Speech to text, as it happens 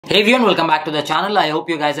Hey everyone, welcome back to the channel. I hope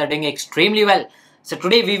you guys are doing extremely well. So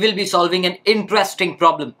today we will be solving an interesting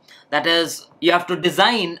problem. That is, you have to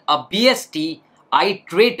design a BST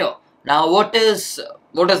iterator. Now what is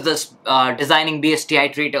this designing BST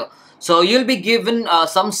iterator? So you'll be given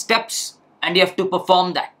some steps and you have to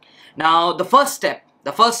perform that. Now the first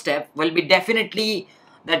step will be definitely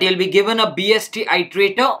that you'll be given a BST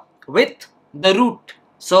iterator with the root.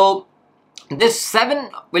 So this 7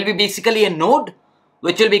 will be basically a node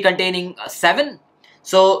which will be containing 7.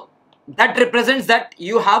 So that represents that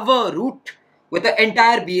you have a root with the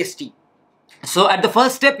entire BST. So at the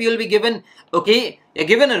first step you will be given, okay, you're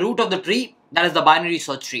given a root of the tree, that is the binary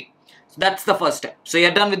search tree. So that's the first step. So you're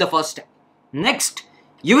done with the first step. Next,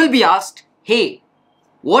 you will be asked, hey,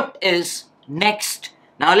 what is next?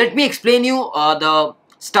 Now let me explain you the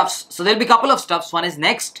stuffs. So there'll be a couple of stuffs. One is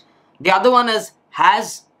next, the other one is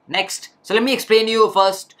has next. So let me explain you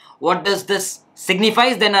first what does this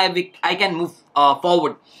signifies, then I can move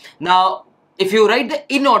forward. Now if you write the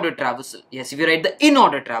in order traversal, yes, if you write the in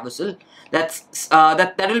order traversal,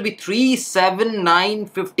 that will be 3, 7, 9,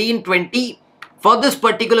 15, 20 for this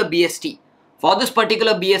particular BST. For this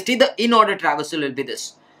particular BST, the in order traversal will be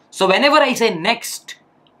this. So whenever I say next,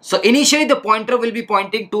 so initially the pointer will be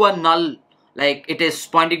pointing to a null, like it is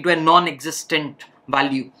pointing to a non-existent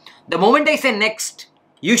value. The moment I say next,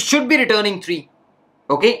 you should be returning 3.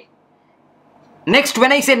 Okay. Next,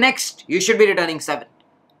 when I say next, you should be returning 7.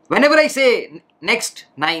 Whenever I say next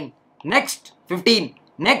 9, next 15,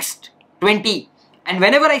 next 20, and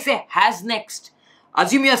whenever I say has next,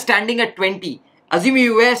 assume you are standing at 20. Assume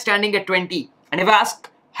you were standing at 20, and if I ask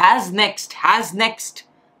has next,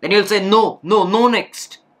 then you'll say no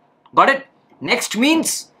next. Got it? Next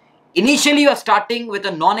means initially you are starting with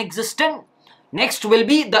a non-existent. Next will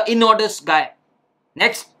be the in orders guy.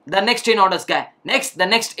 Next, the next in orders guy. Next, the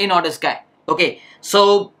next in orders guy. Okay,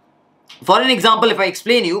 so for an example, if I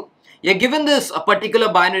explain you, you're given this a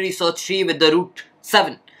particular binary search tree with the root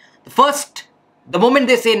 7. The moment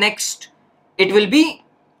they say next, it will be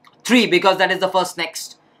 3 because that is the first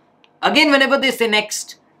next. Again, whenever they say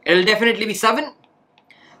next, it will definitely be 7.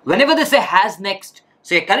 Whenever they say has next,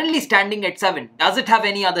 so you're currently standing at 7. Does it have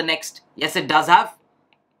any other next? Yes, it does have.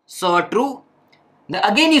 So true. Now,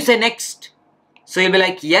 again you say next. So you'll be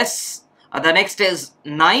like, yes, the next is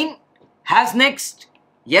 9. Has next?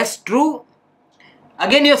 Yes, true.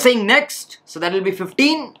 Again you're saying next, so that will be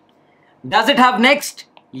 15. Does it have next?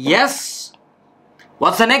 Yes.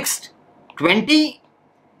 What's the next? 20.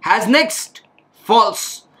 Has next?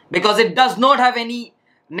 False, because it does not have any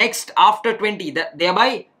next after 20.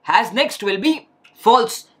 Thereby has next will be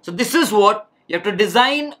false. So this is what you have to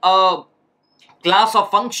design a class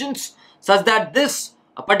of functions such that this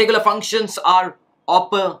particular functions are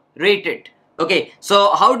operated. Okay,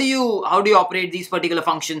 so how do you operate these particular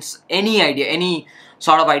functions? Any idea, any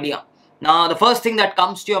sort of idea? Now the first thing that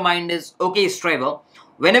comes to your mind is, okay, Traver,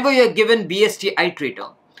 whenever you're given BST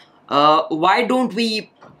iterator, why don't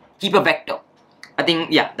we keep a vector? I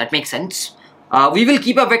think, yeah, that makes sense. We will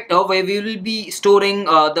keep a vector where we will be storing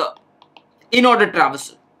the in order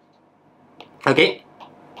traversal. Okay,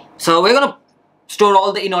 so we're gonna store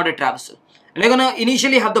all the in order traversal, and we're gonna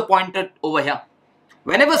initially have the pointer over here.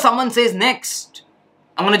 Whenever someone says next,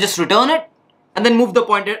 I'm going to just return it and then move the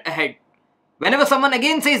pointer ahead. Whenever someone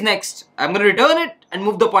again says next, I'm going to return it and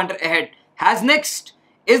move the pointer ahead. Has next,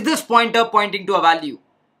 is this pointer pointing to a value?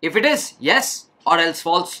 If it is, yes, or else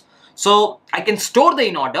false. So I can store the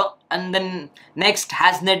in order, and then next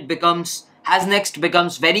has next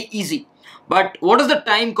becomes very easy. But what is the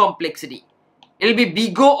time complexity? It will be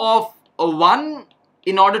big O of 1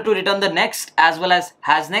 in order to return the next as well as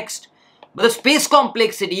has next. But the space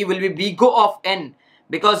complexity will be big O of n,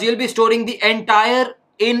 because you'll be storing the entire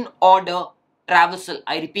in order traversal.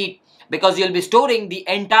 I repeat, because you'll be storing the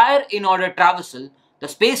entire in order traversal, the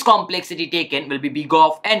space complexity taken will be big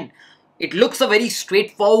O of n. It looks a very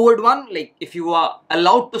straightforward one, like if you are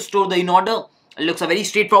allowed to store the in order, it looks a very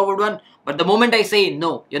straightforward one. But the moment I say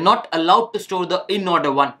no, you're not allowed to store the in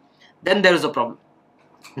order one, then there is a problem.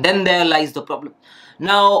 Then there lies the problem.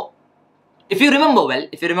 Now, if you remember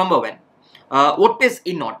when, what is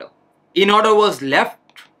in order? In order was left,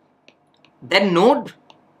 then node,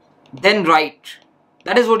 then right.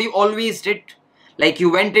 That is what you always did. Like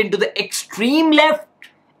you went into the extreme left,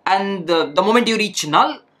 and the moment you reach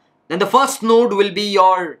null, then the first node will be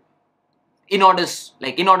your in orders,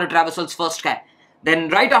 like in order traversal's first guy. Then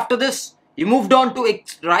right after this, you moved on to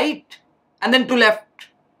right and then to left.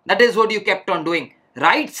 That is what you kept on doing.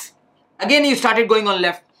 Rights, again you started going on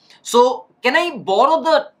left. So can I borrow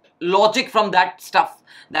the logic from that stuff,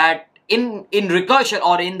 that in recursion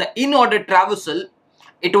or in the in order traversal,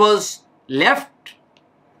 it was left,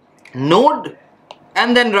 node,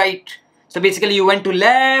 and then right. So basically you went to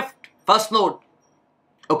left, first node.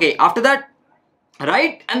 Okay, after that,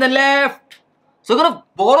 right and then left. So you're going to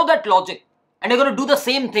borrow that logic and you're going to do the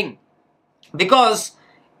same thing, because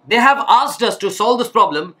they have asked us to solve this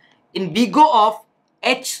problem in BGO of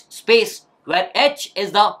h space, where h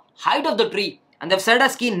is the height of the tree, and they've said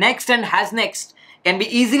as key next and has next can be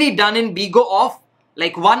easily done in BGO of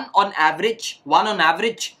like 1 on average.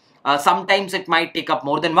 Sometimes it might take up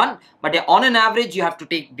more than 1, but on an average you have to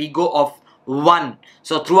take BGO of 1.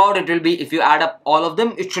 So throughout it will be, if you add up all of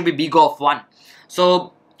them, it should be BGO of 1.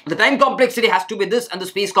 So the time complexity has to be this and the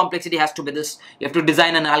space complexity has to be this. You have to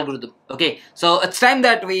design an algorithm. Okay, so it's time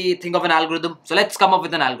that we think of an algorithm. So let's come up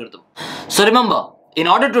with an algorithm. So remember, in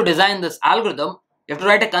order to design this algorithm, you have to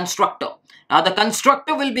write a constructor. Now the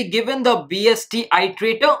constructor will be given the BST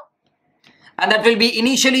iterator, and that will be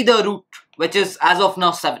initially the root, which is as of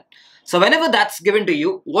now 7. So whenever that's given to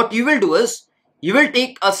you, what you will do is, you will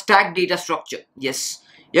take a stack data structure. Yes,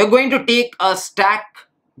 you're going to take a stack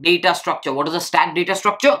data structure. What is a stack data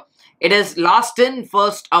structure? It is last in,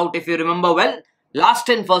 first out. If you remember well, last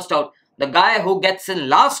in, first out. The guy who gets in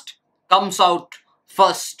last comes out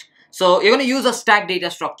first. So you're going to use a stack data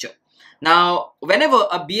structure. Now, whenever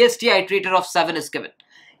a BST iterator of 7 is given,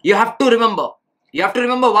 you have to remember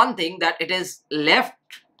one thing, that it is left,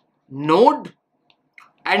 node,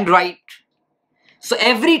 and right. So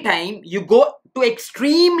every time you go to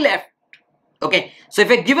extreme left, okay, so if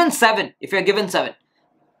you're given 7,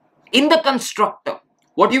 in the constructor,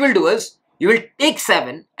 what you will do is, you will take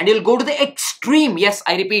 7 and you'll go to the extreme, yes,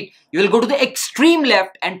 I repeat, you will go to the extreme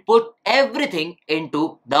left and put everything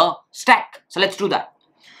into the stack. So let's do that.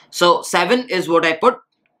 So 7 is what I put.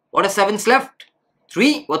 What is 7's left?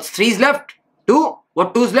 3. What's 3's left? 2.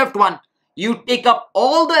 What 2's left? 1. You take up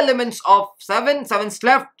all the elements of 7's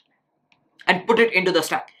left, and put it into the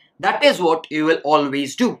stack. That is what you will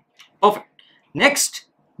always do. Perfect. Next,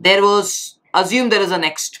 assume there is a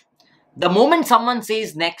next. The moment someone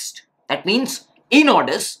says next, that means in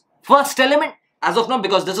order's first element. As of now,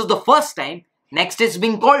 because this is the first time next is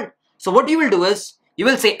being called. So what you will do is, you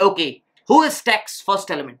will say, okay, who is stack's first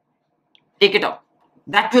element? Take it out.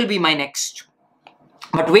 That will be my next.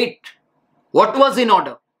 But wait, what was in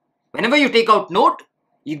order? Whenever you take out node,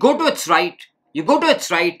 you go to its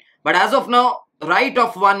right. But as of now, right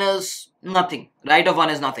of 1 is nothing.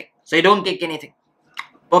 So you don't take anything.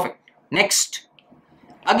 Perfect. Next.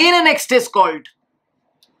 Again a next is called.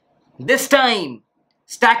 This time,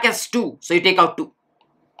 stack has 2. So you take out 2.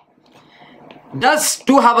 Does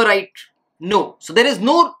 2 have a right? No. So there is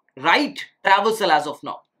no right traversal as of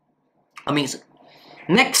now. Amazing.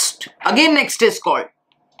 Next. Again next is called.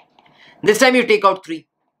 This time you take out 3.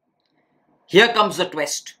 Here comes the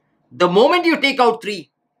twist. The moment you take out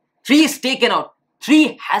 3, 3 is taken out.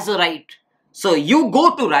 3 has a right. So you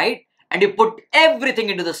go to right and you put everything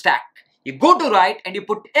into the stack.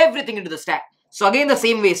 So again the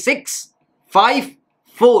same way, 6, 5,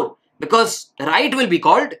 4. Because right will be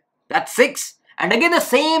called. That's 6. And again the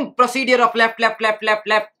same procedure of left.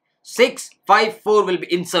 6, 5, 4 will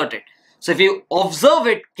be inserted. So if you observe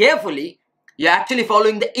it carefully, you're actually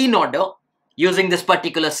following the in order using this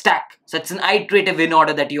particular stack. So it's an iterative in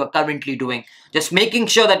order that you are currently doing. Just making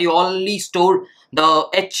sure that you only store the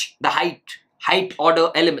height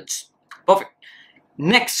order elements. Perfect.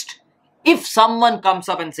 Next, if someone comes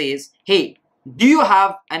up and says, hey, do you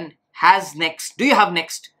have next?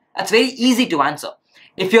 That's very easy to answer.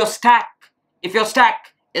 If your stack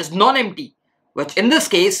is non-empty, which in this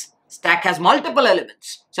case, stack has multiple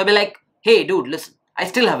elements. So I'll be like, hey dude, listen, I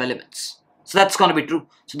still have elements. So that's going to be true.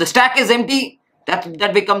 So the stack is empty.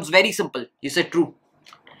 That becomes very simple. You say true.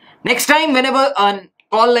 Next time, whenever a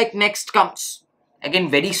call like next comes, again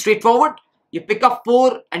very straightforward. You pick up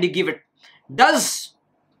 4 and you give it. Does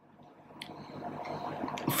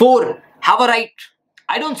 4 have a right?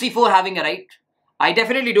 I don't see 4 having a right. I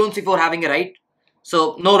definitely don't see 4 having a right.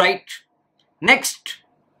 So no right. Next,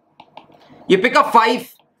 you pick up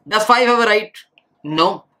 5. Does 5 have a right?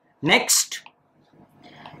 No. Next,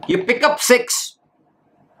 you pick up 6.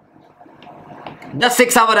 Does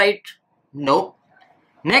 6 have a right? No.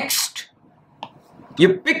 Next,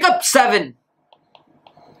 you pick up 7.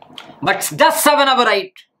 But does 7 have a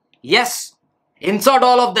right? Yes. Insert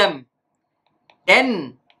all of them.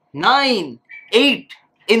 10, 9, 8.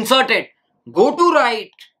 Insert it. Go to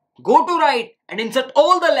right and insert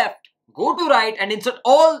all the left. Go to right and insert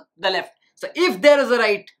all the left. So if there is a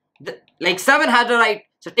right, like 7 had a right,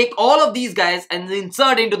 so take all of these guys and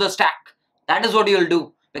insert into the stack. That is what you will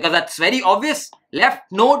do, because that's very obvious.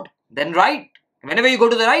 Left node, then right. Whenever you go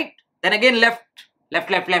to the right, then again left. left,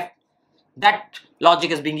 left, left. That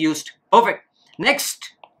logic is being used. Perfect.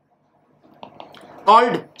 Next,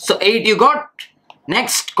 called, so 8 you got.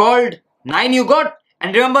 Next, called 9 you got.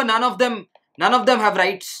 And remember, none of them have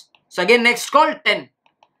writes. So again, next called 10.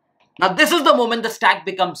 Now this is the moment the stack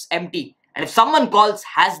becomes empty. And if someone calls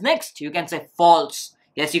has next, you can say false.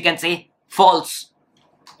 Yes, you can say false.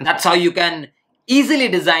 That's how you can easily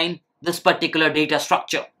design this particular data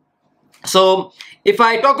structure. So if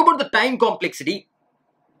I talk about the time complexity,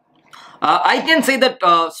 I can say that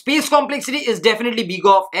space complexity is definitely big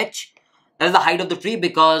O of h. That is the height of the tree,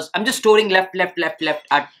 because I'm just storing left, left, left, left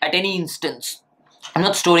at any instance. I'm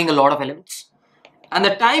not storing a lot of elements. And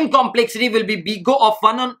the time complexity will be big O of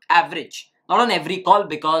 1 on average. Not on every call,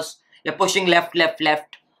 because you're pushing left, left,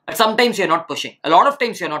 left. But sometimes you're not pushing. A lot of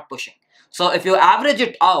times you're not pushing. So if you average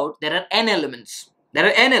it out, there are n elements. There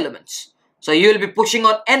are n elements. So you will be pushing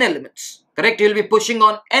on n elements. Correct? You will be pushing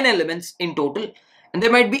on n elements in total. And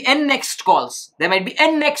there might be n next calls. There might be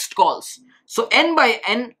n next calls. So n by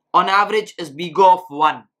n on average is big O of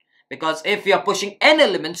 1. Because if you are pushing n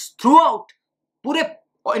elements throughout,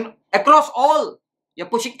 across all, you're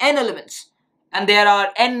pushing n elements. And there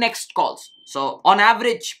are n next calls. So on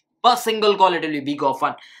average, per single call, it will be big O of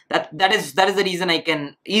 1. That is the reason I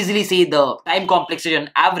can easily say the time complexity on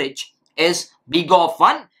average is big O of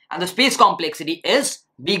 1. And the space complexity is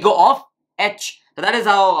big O of h. So that is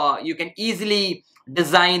how you can easily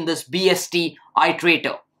design this BST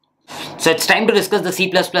iterator. So it's time to discuss the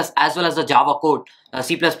C++ as well as the Java code.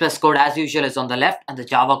 C++ code as usual is on the left and the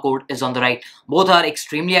Java code is on the right. Both are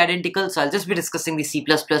extremely identical. So I'll just be discussing the C++.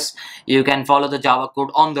 You can follow the Java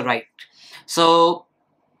code on the right. So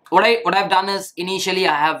what I've done is, initially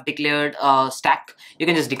I have declared a stack. You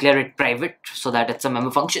can just declare it private so that it's a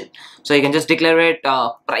member function. So you can just declare it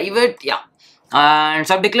private. Yeah. And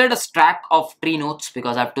so I've declared a stack of tree nodes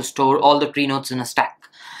because I have to store all the tree nodes in a stack.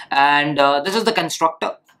 And this is the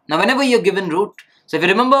constructor. Now whenever you're given root, so if you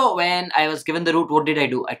remember when I was given the root, what did I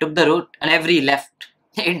do? I took the root and every left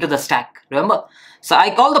into the stack. Remember? So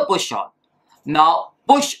I call the push all. Now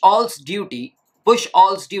push all's duty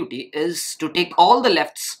is to take all the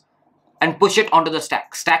lefts and push it onto the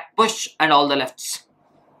stack. Stack push and all the lefts.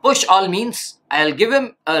 Push all means I'll give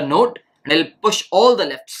him a node and I'll push all the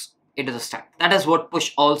lefts into the stack. That is what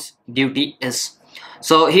push all's duty is.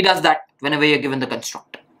 So he does that whenever you're given the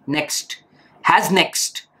constructor. Next, has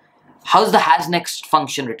next. How's the has next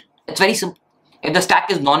function written? It's very simple. If the stack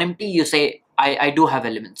is non-empty, you say I do have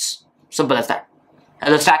elements. Simple as that. If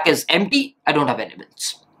the stack is empty, I don't have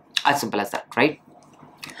elements. As simple as that, right?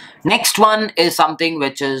 Next one is something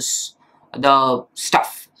which is the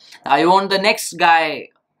stuff. Now you want the next guy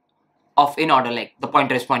of in order, like the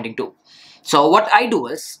pointer is pointing to. So what I do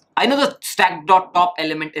is, I know the stack.top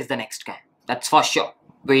element is the next guy. That's for sure.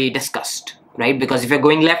 We discussed, right? Because if you're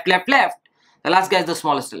going left, left, left, the last guy is the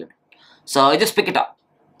smallest element. So you just pick it up,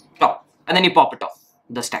 top, and then you pop it off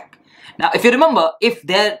the stack. Now if you remember, if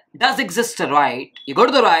there does exist a right, you go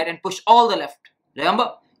to the right and push all the left.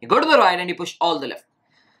 Remember? You go to the right and you push all the left.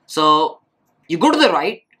 So you go to the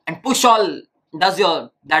right and push all does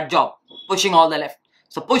that job, pushing all the left.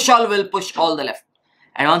 So push all will push all the left.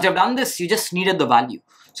 And once you've done this, you just needed the value.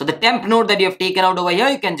 So the temp node that you have taken out over here,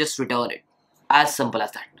 you can just return it. As simple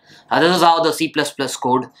as that. This is how the C++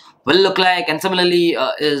 code will look like, and similarly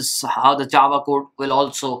is how the Java code will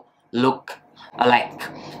also look alike.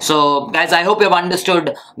 So guys, I hope you have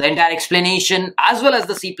understood the entire explanation as well as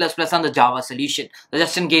the C++ and the Java solution. So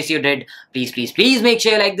just in case you did, please make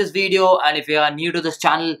sure you like this video, and if you are new to this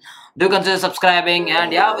channel, do consider subscribing.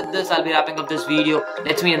 And yeah, with this I'll be wrapping up this video.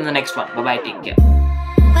 Let's meet in the next one. Bye bye, take care.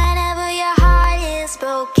 Whenever your heart is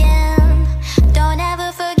broken.